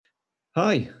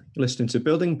Hi, you're listening to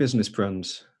Building Business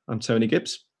Brands. I'm Tony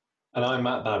Gibbs, And I'm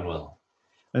Matt Banwell.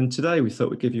 and today we thought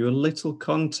we'd give you a little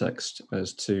context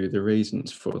as to the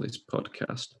reasons for this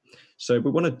podcast. So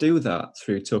we want to do that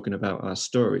through talking about our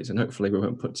stories, and hopefully we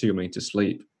won't put too many to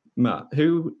sleep. Matt,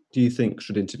 who do you think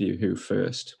should interview who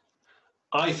first?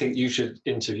 I think you should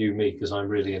interview me because I'm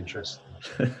really interested,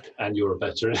 and you're a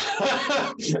better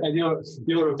and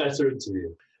you're a better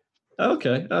interviewer.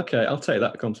 Okay, I'll take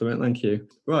that compliment. Thank you.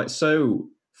 Right, so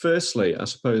firstly, I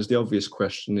suppose the obvious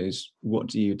question is, what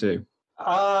do you do?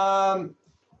 I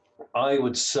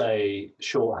would say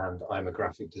shorthand, I'm a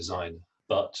graphic designer,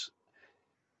 but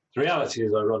the reality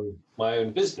is I run my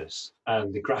own business,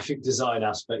 and the graphic design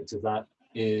aspect of that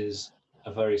is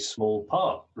a very small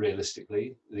part,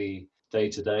 realistically. The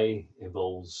day-to-day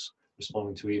involves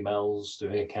responding to emails,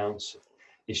 doing accounts,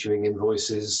 issuing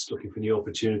invoices, looking for new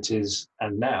opportunities,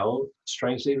 and now,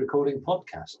 strangely, recording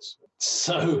podcasts.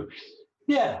 So,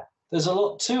 yeah, there's a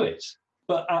lot to it.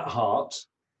 But at heart,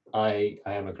 I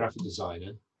am a graphic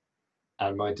designer,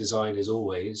 and my design is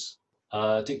always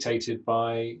dictated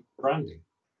by branding.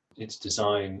 It's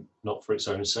design not for its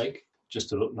own sake, just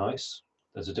to look nice.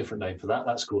 There's a different name for that.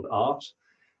 That's called art.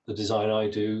 The design I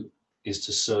do is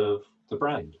to serve the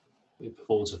brand. It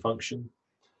performs a function.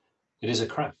 It is a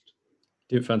craft.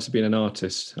 Do you fancy being an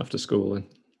artist after school then?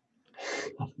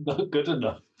 Not good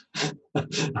enough.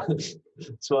 That's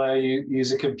why I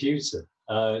use a computer.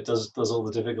 It does all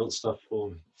the difficult stuff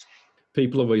for me.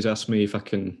 People always ask me if I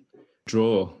can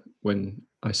draw when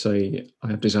I say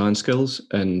I have design skills,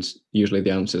 and usually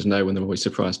the answer is no, and they're always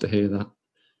surprised to hear that.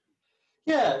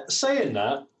 Yeah, saying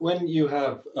that, when you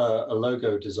have a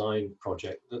logo design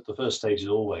project, the first stage is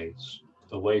always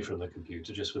away from the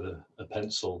computer, just with a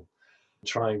pencil,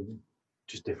 trying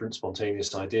just different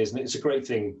spontaneous ideas. And it's a great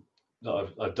thing that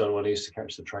I've done when I used to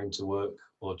catch the train to work,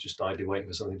 or just idly waiting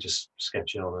for something, just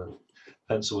sketching on a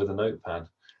pencil with a notepad.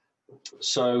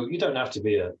 So you don't have to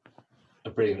be a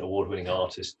brilliant award-winning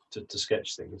artist to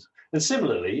sketch things. And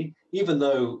similarly, even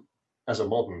though as a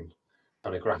modern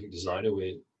kind of graphic designer,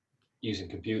 we're using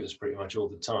computers pretty much all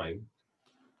the time,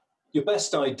 your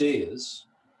best ideas,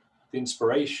 the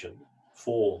inspiration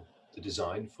for the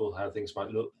design, for how things might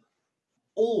look,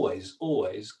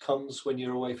 always comes when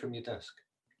you're away from your desk.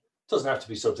 It doesn't have to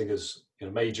be something as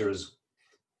major as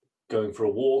going for a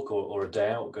walk or a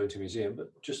day out, going to a museum, but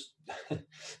just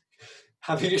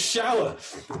having a shower.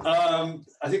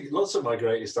 I think lots of my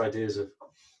greatest ideas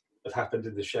have happened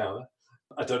in the shower.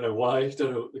 I don't know why,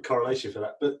 don't know the correlation for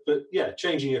that, but yeah,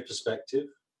 changing your perspective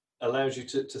allows you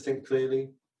to think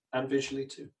clearly and visually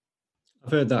too.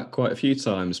 I've heard that quite a few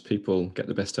times. People get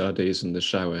the best ideas in the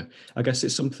shower. I guess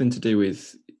it's something to do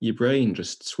with your brain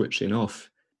just switching off.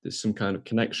 There's some kind of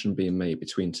connection being made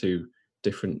between two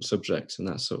different subjects and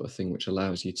that sort of thing, which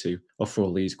allows you to offer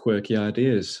all these quirky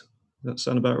ideas. Does that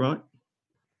sound about right?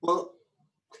 Well,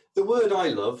 the word I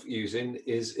love using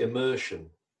is immersion.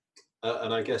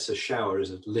 And I guess a shower is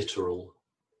a literal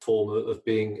form of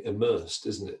being immersed,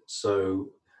 isn't it? So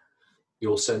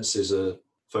your senses are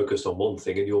focused on one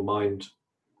thing and your mind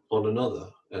on another.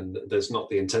 And there's not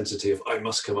the intensity of, I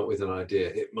must come up with an idea,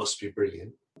 it must be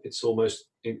brilliant. It's almost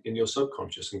in your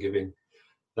subconscious and giving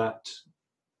that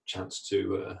chance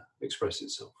to express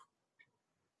itself.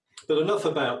 But enough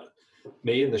about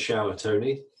me in the shower,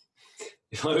 Tony.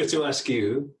 If I were to ask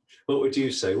you, what would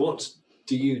you say? What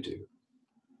do you do?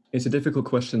 It's a difficult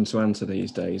question to answer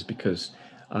these days because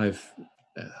I've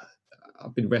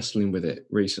been wrestling with it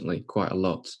recently quite a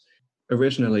lot.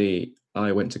 Originally,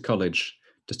 I went to college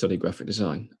to study graphic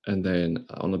design, and then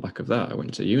on the back of that, I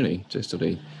went to uni to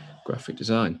study graphic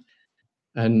design,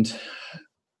 and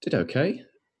did okay.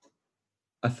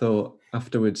 I thought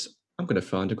afterwards, I'm going to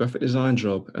find a graphic design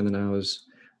job, and then I was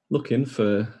looking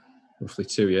for roughly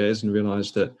 2 years and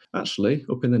realised that actually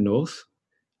up in the north,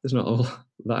 there's not all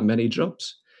that many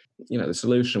jobs. The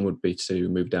solution would be to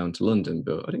move down to London,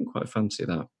 but I didn't quite fancy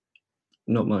that.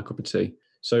 Not my cup of tea.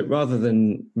 So rather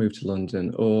than move to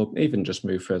London or even just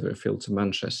move further afield to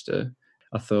Manchester,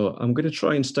 I thought I'm going to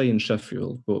try and stay in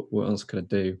Sheffield, but what else could I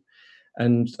do?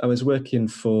 And I was working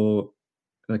for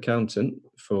an accountant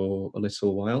for a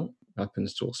little while,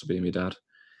 happens to also be my dad,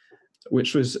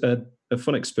 which was a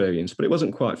fun experience, but it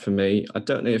wasn't quite for me. I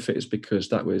don't know if it's because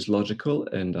that was logical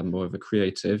and I'm more of a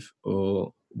creative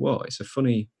or what. It's a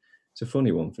funny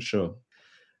one for sure.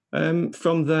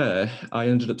 From there, I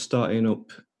ended up starting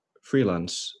up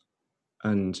freelance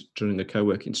and joining the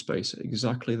co-working space at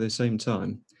exactly the same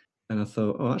time. And I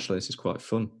thought, actually, this is quite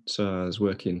fun. So I was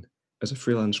working as a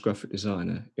freelance graphic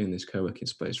designer in this co-working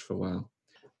space for a while.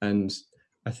 And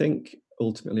I think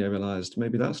ultimately I realized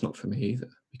maybe that's not for me either,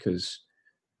 because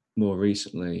more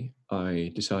recently,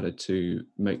 I decided to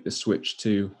make the switch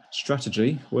to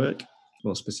strategy work,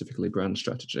 more specifically brand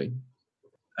strategy.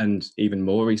 And even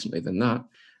more recently than that,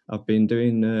 I've been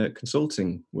doing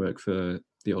consulting work for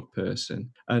The Odd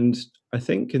Person. And I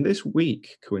think in this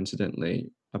week, coincidentally,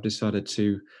 I've decided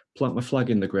to plant my flag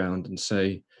in the ground and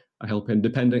say I help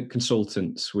independent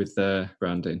consultants with their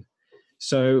branding.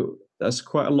 So that's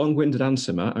quite a long-winded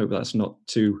answer, Matt. I hope that's not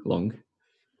too long.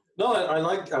 No, I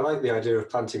like the idea of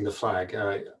planting the flag.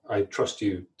 I trust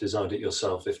you designed it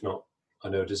yourself. If not, I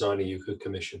know a designer you could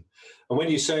commission. And when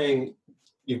you're saying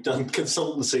you've done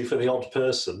consultancy for The Odd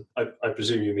Person, I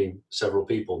presume you mean several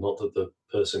people, not that the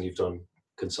person you've done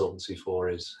consultancy for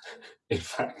is, in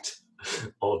fact,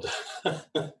 odd.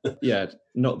 Yeah,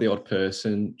 not the odd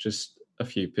person, just a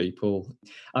few people.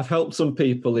 I've helped some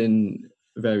people in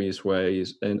various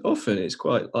ways, and often it's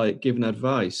quite like giving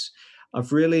advice.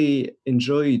 I've really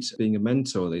enjoyed being a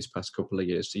mentor these past couple of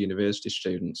years to university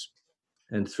students.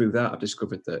 And through that, I've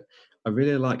discovered that I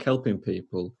really like helping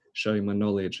people, showing my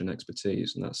knowledge and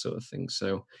expertise and that sort of thing.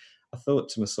 So I thought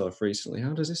to myself recently,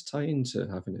 how does this tie into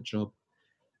having a job?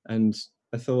 And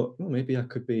I thought, well, maybe I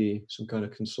could be some kind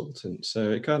of consultant.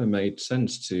 So it kind of made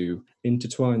sense to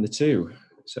intertwine the two,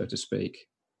 so to speak.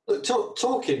 Look,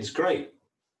 talking's great.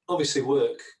 Obviously,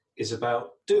 work is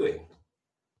about doing,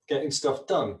 getting stuff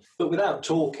done. But without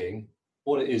talking,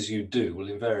 what it is you do will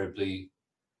invariably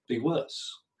be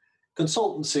worse.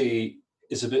 Consultancy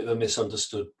is a bit of a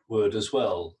misunderstood word as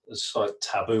well. There's like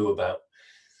taboo about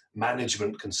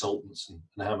management consultants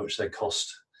and how much they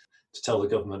cost to tell the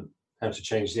government how to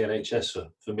change the NHS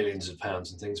for millions of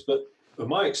pounds and things. But from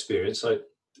my experience, I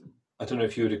don't know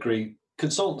if you would agree,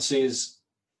 consultancy is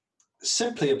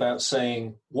simply about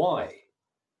saying why.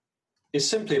 It's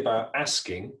simply about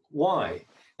asking why.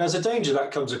 Now, there's a danger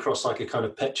that comes across like a kind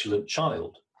of petulant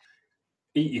child.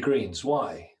 Eat your greens.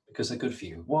 Why? Because they're good for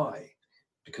you. Why?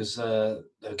 Because they'll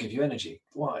give you energy.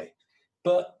 Why?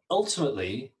 But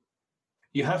ultimately,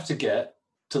 you have to get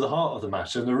to the heart of the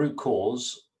matter and the root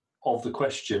cause of the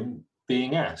question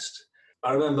being asked.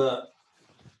 I remember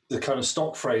the kind of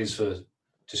stock phrase for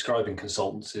describing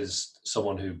consultants is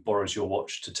someone who borrows your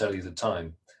watch to tell you the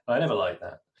time. I never liked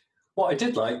that. What I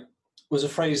did like was a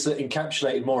phrase that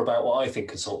encapsulated more about what I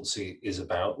think consultancy is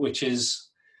about, which is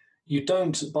you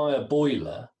don't buy a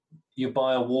boiler, you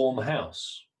buy a warm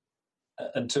house.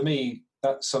 And to me,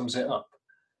 that sums it up,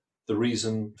 the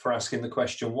reason for asking the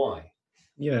question why.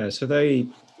 Yeah, so they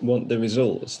want the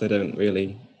results. They don't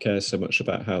really care so much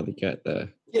about how they get there.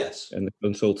 Yes. And the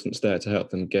consultant's there to help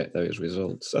them get those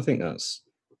results. I think that's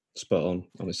spot on,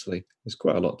 honestly. There's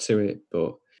quite a lot to it,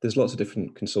 but there's lots of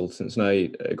different consultants. And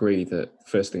I agree that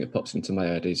first thing that pops into my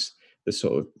head is the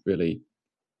sort of really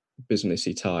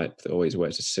businessy type that always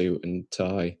wears a suit and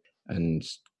tie and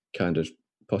kind of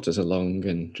potters along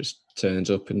and just turns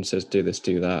up and says, do this,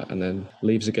 do that, and then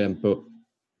leaves again. But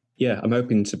yeah, I'm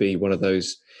hoping to be one of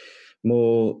those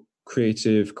more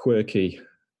creative, quirky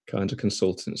kind of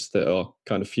consultants that are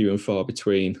kind of few and far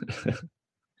between.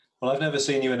 Well, I've never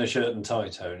seen you in a shirt and tie,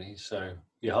 Tony, so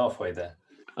you're halfway there.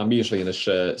 I'm usually in a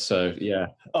shirt, so yeah.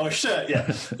 Oh, a shirt,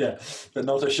 yeah, yeah, but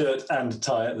not a shirt and a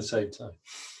tie at the same time.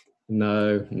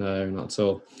 No, not at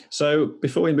all. So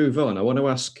before we move on, I want to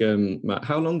ask Matt,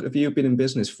 how long have you been in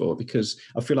business for? Because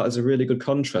I feel like there's a really good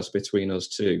contrast between us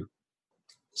two.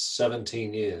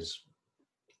 17 years.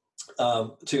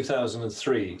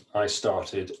 2003, I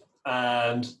started.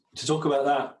 And to talk about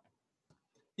that,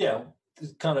 yeah,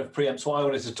 it kind of preempts what I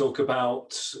wanted to talk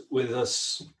about with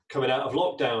us coming out of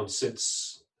lockdown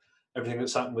since everything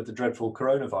that's happened with the dreadful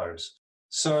coronavirus.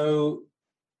 So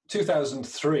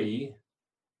 2003,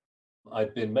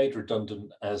 I'd been made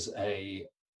redundant as a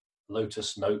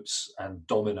Lotus Notes and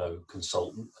Domino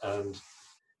consultant. And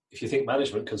if you think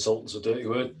management consultants are a dirty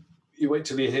word, you wait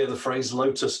till you hear the phrase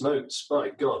Lotus Notes. My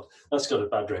God, that's got a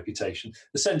bad reputation.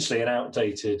 Essentially an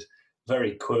outdated,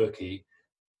 very quirky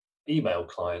email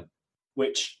client,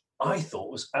 which I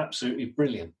thought was absolutely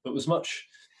brilliant, but was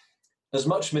as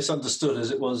much misunderstood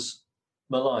as it was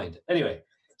maligned. Anyway,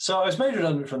 so I was made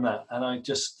redundant from that, and I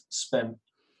just spent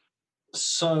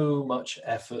so much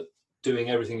effort doing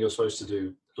everything you're supposed to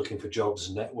do, looking for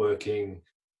jobs, networking,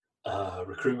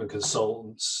 recruitment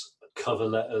consultants, cover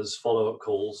letters, follow-up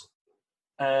calls,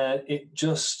 and it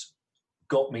just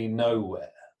got me nowhere.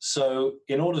 So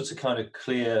in order to kind of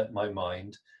clear my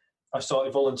mind, I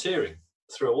started volunteering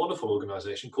through a wonderful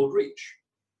organisation called Reach,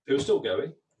 who are still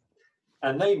going,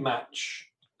 and they match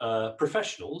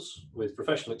professionals with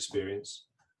professional experience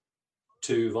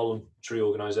to voluntary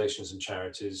organisations and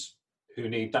charities who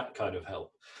need that kind of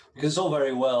help. Because it's all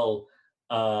very well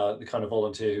the kind of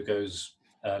volunteer who goes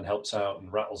and helps out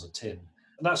and rattles a tin.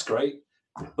 And that's great.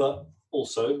 But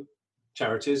also,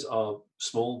 charities are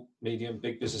small, medium,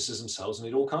 big businesses themselves and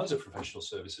need all kinds of professional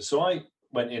services. So I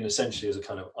went in essentially as a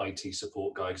kind of IT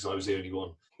support guy because I was the only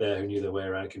one there who knew their way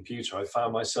around a computer. I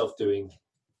found myself doing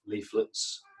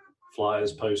leaflets,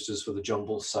 flyers, posters for the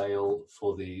jumble sale,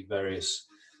 for the various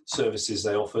services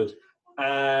they offered.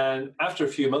 And after a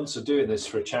few months of doing this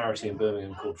for a charity in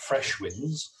Birmingham called Fresh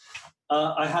Winds,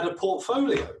 I had a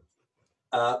portfolio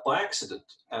by accident.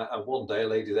 And one day a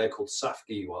lady there called Saf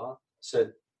Giwa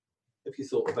said, have you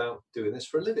thought about doing this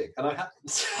for a living? And I hadn't.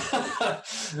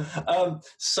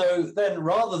 So then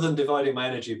rather than dividing my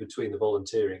energy between the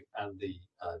volunteering and the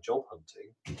job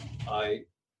hunting, I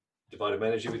divided my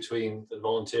energy between the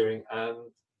volunteering and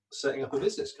setting up a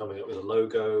business, coming up with a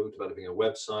logo, developing a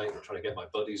website, trying to get my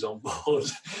buddies on board,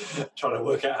 trying to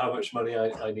work out how much money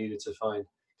I needed to find,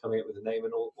 coming up with a name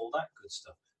and all that good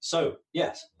stuff. So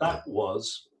yes, that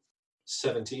was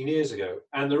 17 years ago.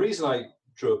 And the reason I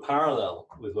drew a parallel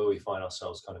with where we find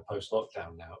ourselves kind of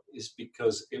post-lockdown now is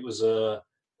because it was a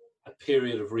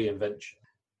period of reinvention.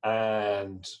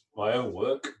 And my own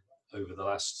work over the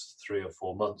last 3 or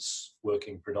 4 months,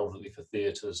 working predominantly for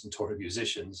theatres and touring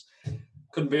musicians,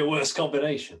 couldn't be a worse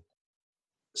combination.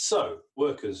 So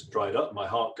work has dried up. My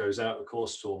heart goes out, of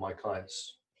course, to all my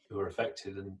clients who are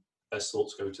affected, and best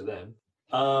thoughts go to them.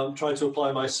 Trying to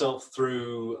apply myself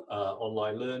through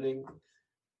online learning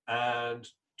and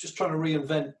just trying to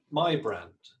reinvent my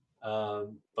brand,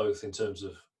 both in terms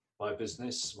of my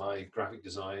business, my graphic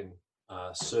design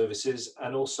services,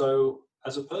 and also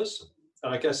as a person.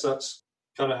 And I guess that's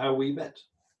kind of how we met.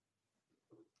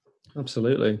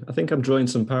 Absolutely. I think I'm drawing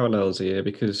some parallels here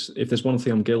because if there's one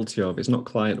thing I'm guilty of, it's not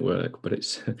client work, but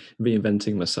it's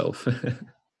reinventing myself.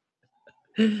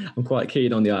 I'm quite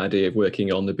keen on the idea of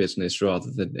working on the business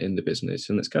rather than in the business.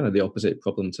 And it's kind of the opposite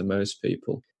problem to most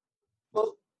people.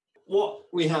 Well, what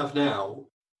we have now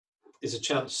is a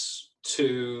chance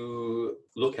to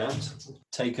look at,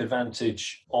 take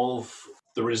advantage of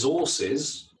the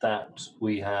resources that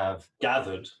we have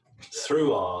gathered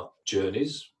through our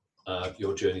journeys,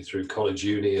 your journey through college,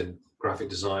 uni and graphic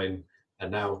design,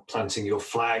 and now planting your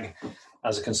flag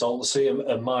as a consultancy,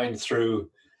 and mine through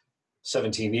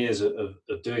 17 years of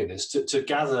doing this, to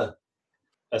gather,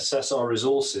 assess our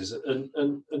resources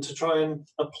and to try and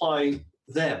apply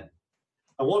them.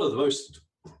 And one of the most,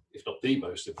 if not the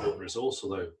most important resource,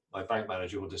 although my bank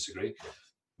manager will disagree,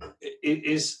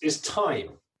 is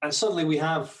time. And suddenly we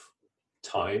have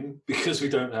time because we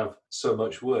don't have so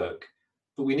much work,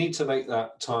 but we need to make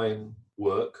that time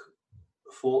work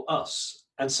for us.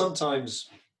 And sometimes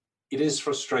it is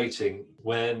frustrating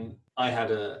when I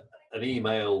had an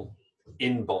email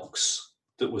inbox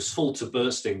that was full to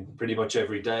bursting pretty much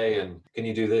every day. And can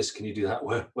you do this? Can you do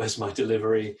that? Where's my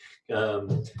delivery?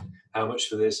 How much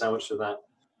for this? How much for that?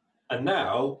 And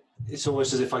now it's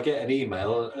almost as if I get an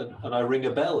email and I ring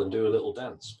a bell and do a little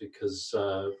dance because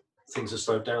things have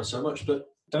slowed down so much. But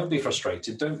don't be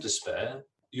frustrated. Don't despair.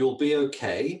 You'll be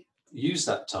okay. Use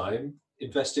that time.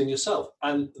 Invest in yourself.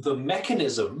 And the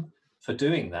mechanism for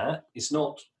doing that is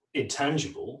not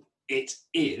intangible. It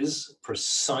is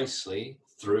precisely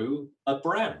through a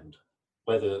brand,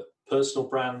 whether personal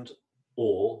brand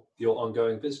or your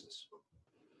ongoing business.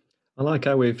 I like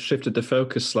how we've shifted the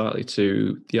focus slightly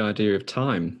to the idea of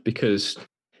time, because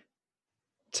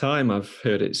time, I've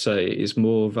heard it say, is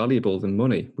more valuable than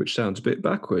money, which sounds a bit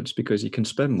backwards because you can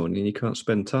spend money and you can't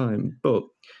spend time, but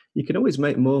you can always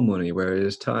make more money,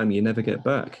 whereas time you never get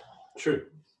back. True.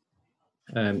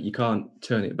 You can't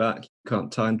turn it back. You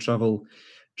can't time travel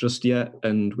just yet,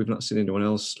 and we've not seen anyone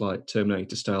else like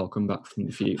Terminator style come back from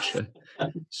the future.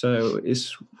 So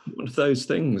it's one of those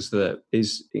things that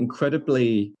is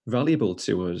incredibly valuable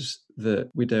to us that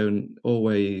we don't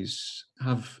always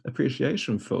have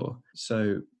appreciation for.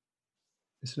 So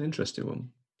it's an interesting one.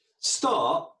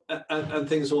 Start and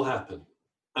things will happen.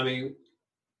 I mean,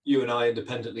 you and I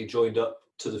independently joined up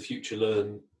to the Future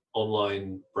Learn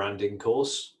online branding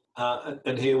course.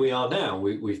 And here we are now.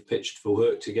 We've pitched for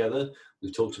work together.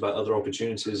 We've talked about other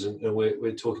opportunities, and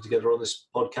we're talking together on this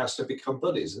podcast to become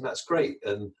buddies, and that's great.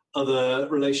 And other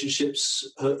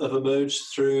relationships have emerged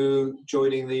through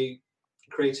joining the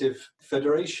Creative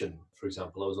Federation. For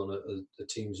example, I was on a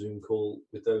team Zoom call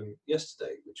with them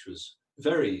yesterday, which was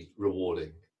very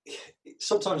rewarding.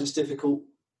 Sometimes it's difficult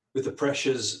with the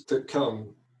pressures that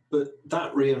come, but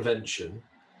that reinvention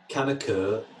can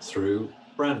occur through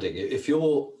branding. If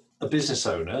you're a business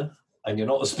owner and you're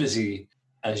not as busy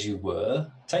as you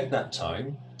were, take that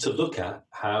time to look at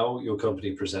how your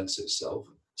company presents itself.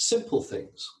 Simple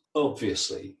things,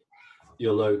 obviously,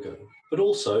 your logo, but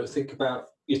also think about,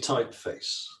 your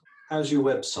typeface? How's your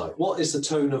website? What is the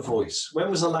tone of voice? When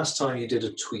was the last time you did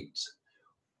a tweet?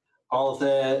 Are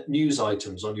there news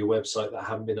items on your website that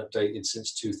haven't been updated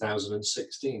since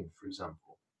 2016, for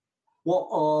example? What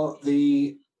are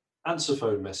the answer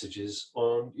phone messages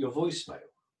on your voicemail?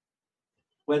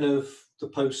 When have the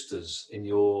posters in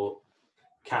your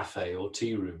cafe or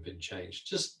tea room been changed?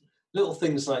 Just little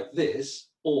things like this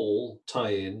all tie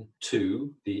in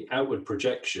to the outward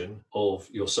projection of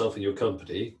yourself and your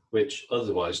company, which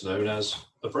otherwise known as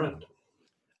a brand.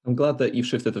 I'm glad that you've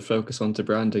shifted the focus onto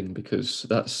branding, because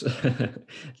that's the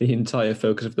entire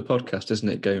focus of the podcast, isn't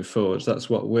it, going forward? That's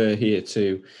what we're here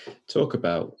to talk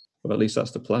about, or at least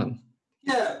that's the plan.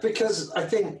 Yeah, because I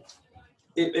think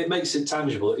it makes it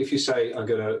tangible. If you say, I'm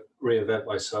going to reinvent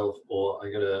myself, or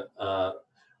I'm going to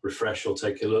refresh or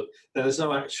take a look, then there's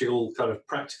no actual kind of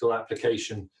practical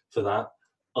application for that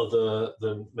other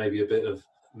than maybe a bit of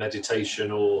meditation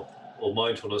or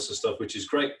mindfulness and stuff, which is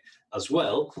great as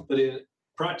well. But in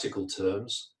practical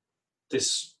terms,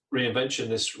 this reinvention,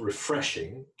 this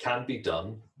refreshing can be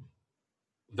done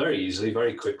very easily,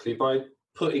 very quickly by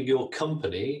putting your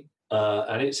company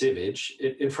and its image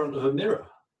in front of a mirror.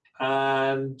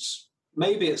 And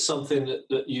maybe it's something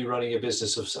that you running a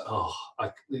business of,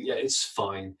 yeah, it's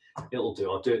fine. It'll do.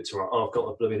 I'll do it tomorrow. Oh, I've got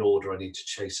a blooming order I need to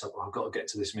chase up. I've got to get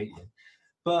to this meeting.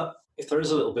 But if there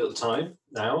is a little bit of time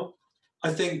now,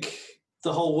 I think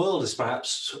the whole world is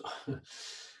perhaps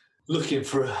looking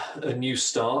for a new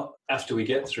start after we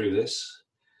get through this,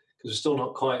 because we're still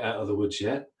not quite out of the woods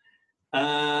yet.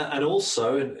 And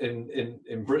also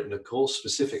in Britain, of course,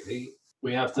 specifically,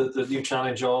 we have the new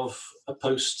challenge of a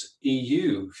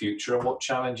post-EU future and what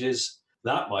challenges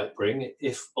that might bring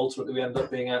if ultimately we end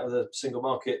up being out of the single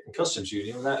market and customs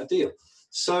union without a deal.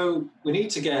 So we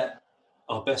need to get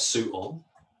our best suit on.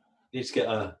 We need to get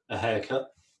a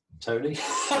haircut, Tony.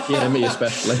 Yeah, me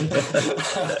especially.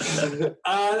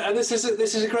 And this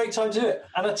is a great time to do it.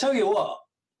 And I tell you what,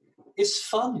 it's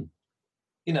fun,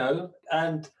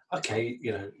 and okay,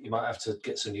 you might have to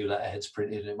get some new letterheads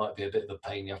printed, and it might be a bit of a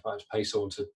pain. You might have to pay someone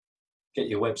to get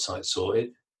your website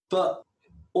sorted. But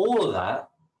all of that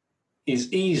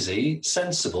is easy,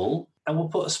 sensible, and will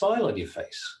put a smile on your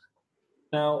face.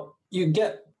 Now, you can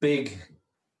get big,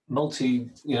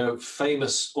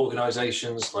 famous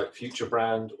organizations like Future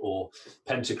Brand or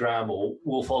Pentagram or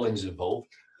Wolf Hollins involved,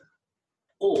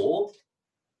 or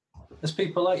there's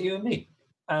people like you and me.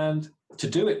 And to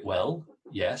do it well,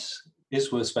 yes,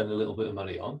 is worth spending a little bit of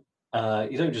money on.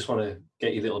 You don't just want to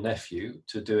get your little nephew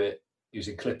to do it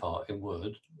using clip art in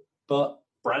Word, but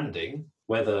branding,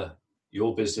 whether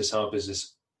your business, our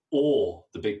business, or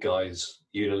the big guys,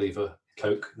 Unilever,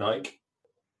 Coke, Nike,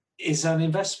 is an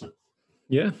investment.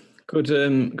 Yeah, good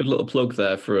little plug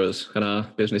there for us and our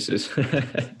businesses.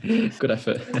 Good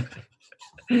effort.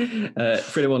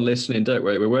 For anyone listening, don't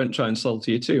worry, we won't try and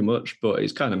salty you too much, but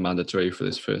it's kind of mandatory for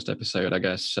this first episode, I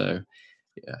guess. So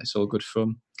yeah, it's all good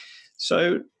fun.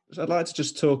 So I'd like to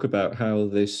just talk about how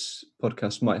this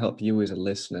podcast might help you as a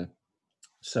listener.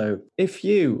 So if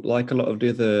you, like a lot of the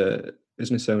other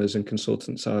business owners and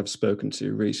consultants I've spoken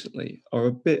to recently, are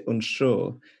a bit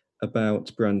unsure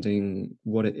about branding,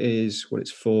 what it is, what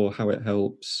it's for, how it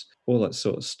helps, all that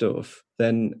sort of stuff,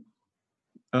 then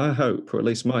I hope, or at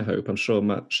least my hope, I'm sure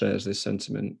Matt shares this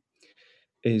sentiment,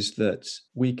 is that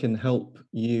we can help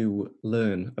you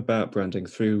learn about branding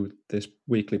through this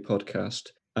weekly podcast,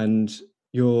 and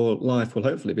your life will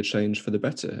hopefully be changed for the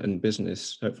better, and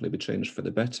business hopefully be changed for the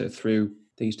better through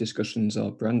these discussions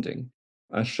of branding.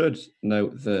 I should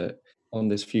note that on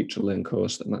this Future Learn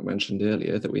course that Matt mentioned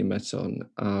earlier that we met on,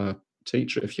 our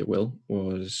teacher, if you will,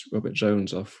 was Robert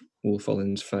Jones of Wolf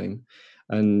Hollins fame.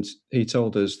 And he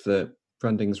told us that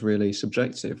branding's really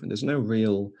subjective and there's no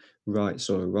real rights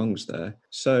or wrongs there.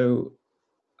 So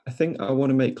I think I want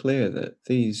to make clear that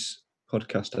these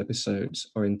podcast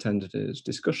episodes are intended as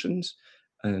discussions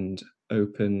and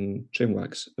open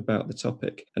chinwags about the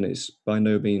topic, and it's by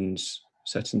no means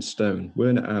set in stone.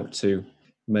 We're not out to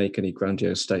make any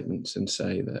grandiose statements and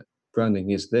say that branding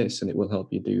is this and it will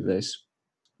help you do this.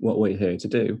 What we're here to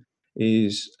do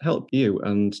is help you,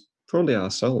 and probably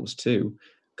ourselves too,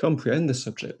 comprehend the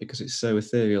subject, because it's so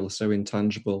ethereal, so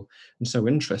intangible, and so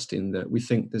interesting that we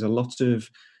think there's a lot of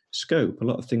scope, a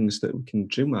lot of things that we can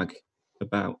chinwag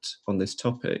about on this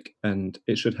topic, and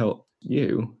it should help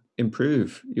you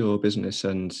improve your business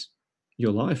and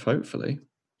your life, hopefully.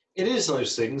 It is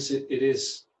those things. It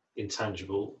is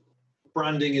intangible.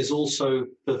 Branding is also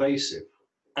pervasive.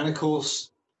 And of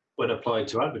course, when applied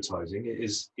to advertising, it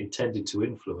is intended to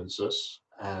influence us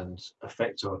and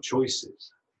affect our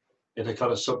choices in a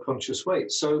kind of subconscious way.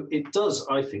 So it does,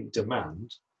 I think,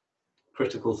 demand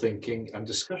critical thinking and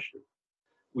discussion.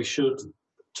 We should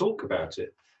talk about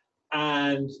it.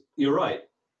 And you're right.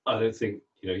 I don't think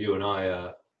you and I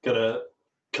are going to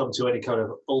come to any kind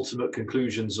of ultimate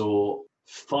conclusions or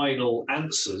final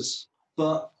answers,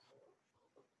 but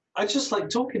I just like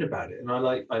talking about it, and I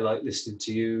like listening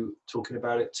to you talking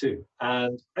about it too.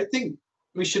 And I think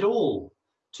we should all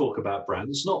talk about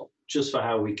brands, not just for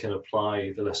how we can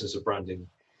apply the lessons of branding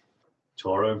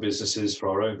to our own businesses for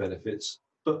our own benefits,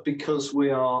 but because we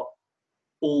are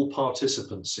all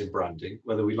participants in branding,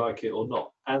 whether we like it or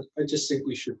not. And I just think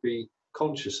we should be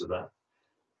conscious of that.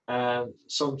 And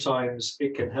sometimes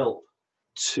it can help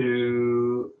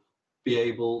to be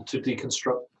able to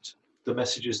deconstruct the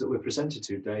messages that we're presented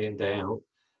to day in, day out,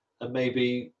 and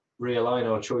maybe realign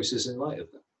our choices in light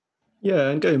of that. Yeah,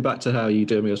 and going back to how you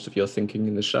do most of your thinking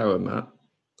in the shower, Matt,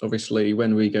 obviously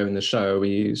when we go in the shower, we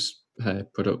use hair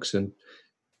products and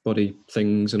body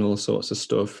things and all sorts of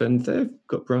stuff, and they've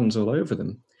got brands all over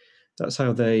them. That's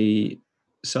how they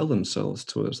sell themselves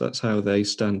to us. That's how they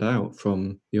stand out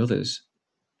from the others.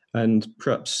 And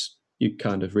perhaps you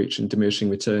kind of reach diminishing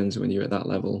returns when you're at that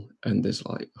level, and there's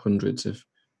like hundreds of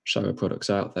shower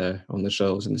products out there on the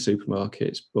shelves in the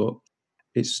supermarkets, but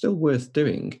it's still worth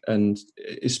doing, and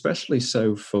especially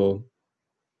so for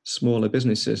smaller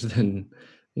businesses than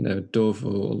Dove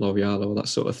or L'Oreal or that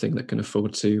sort of thing that can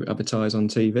afford to advertise on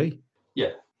TV.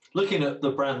 Yeah, looking at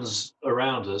the brands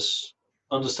around us,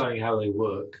 understanding how they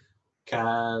work,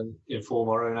 can inform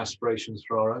our own aspirations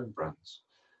for our own brands.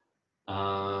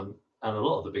 And a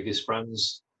lot of the biggest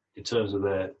brands, in terms of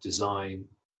their design,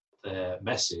 their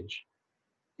message,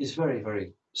 is very,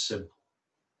 very simple.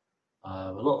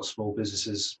 A lot of small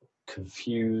businesses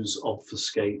confuse,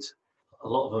 obfuscate. A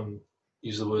lot of them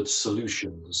use the word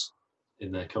solutions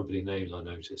in their company names, I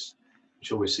notice,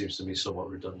 which always seems to me somewhat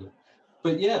redundant.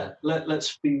 But yeah,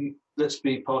 let's be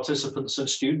participants and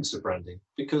students of branding,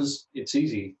 because it's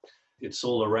easy, it's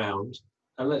all around,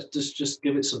 and let's just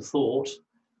give it some thought,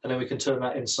 and then we can turn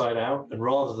that inside out. And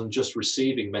rather than just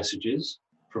receiving messages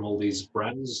from all these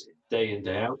brands day in,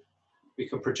 day out, we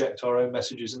can project our own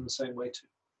messages in the same way too.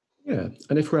 Yeah,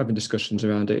 and if we're having discussions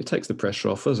around it, it takes the pressure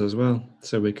off us as well.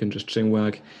 So we can just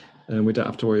chinwag, and we don't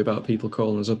have to worry about people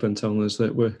calling us up and telling us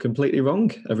that we're completely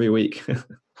wrong every week.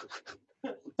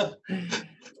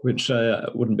 Which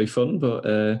wouldn't be fun, but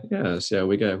yeah, see how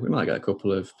we go. We might get a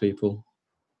couple of people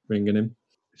ringing him.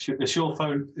 Is your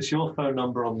phone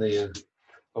number on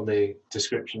the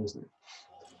description, isn't it?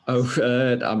 Oh,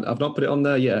 I've not put it on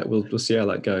there yet. We'll see how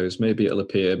that goes. Maybe it'll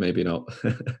appear, maybe not.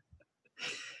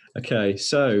 Okay,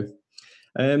 so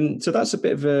that's a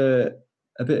bit of a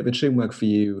chinwag for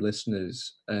you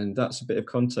listeners, and that's a bit of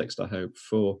context, I hope,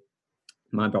 for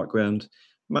my background,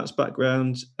 Matt's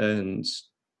background, and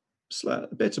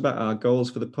a bit about our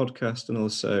goals for the podcast, and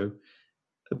also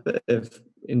a bit of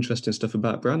interesting stuff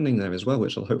about branding there as well,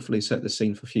 which will hopefully set the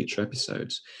scene for future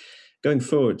episodes. Going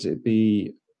forward, it'd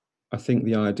be, I think,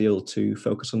 the ideal to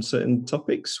focus on certain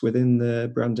topics within the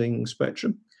branding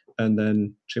spectrum and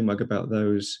then chinwag about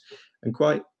those and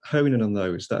quite hone in on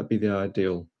those. That'd be the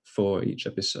ideal for each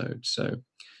episode. So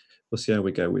we'll see how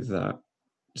we go with that.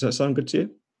 Does that sound good to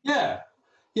you? Yeah,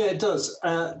 it does.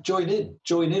 Join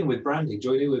in with branding.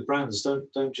 Join in with brands.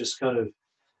 Don't just kind of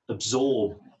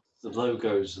absorb the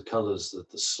logos, the colours,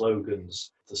 the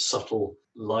slogans, the subtle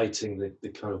lighting, the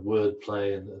kind of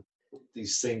wordplay, and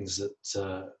these things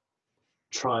that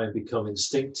try and become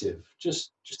instinctive.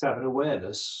 Just have an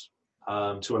awareness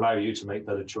to allow you to make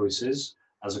better choices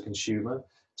as a consumer,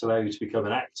 to allow you to become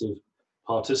an active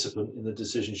participant in the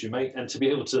decisions you make, and to be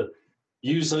able to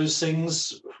use those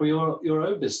things for your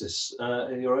own business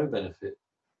and your own benefit.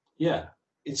 Yeah,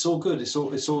 it's all good. It's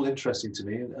all interesting to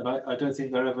me, and I don't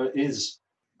think there ever is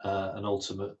an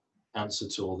ultimate answer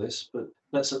to all this, but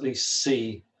let's at least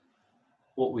see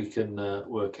what we can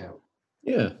work out.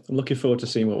 Yeah, I'm looking forward to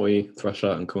seeing what we thrash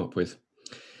out and come up with.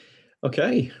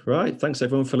 Okay, right. Thanks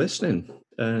everyone for listening,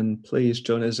 and please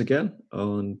join us again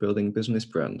on Building Business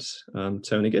Brands. I'm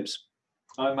Tony Gibbs.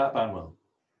 I'm Matt Banwell.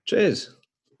 Cheers.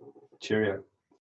 Cheerio.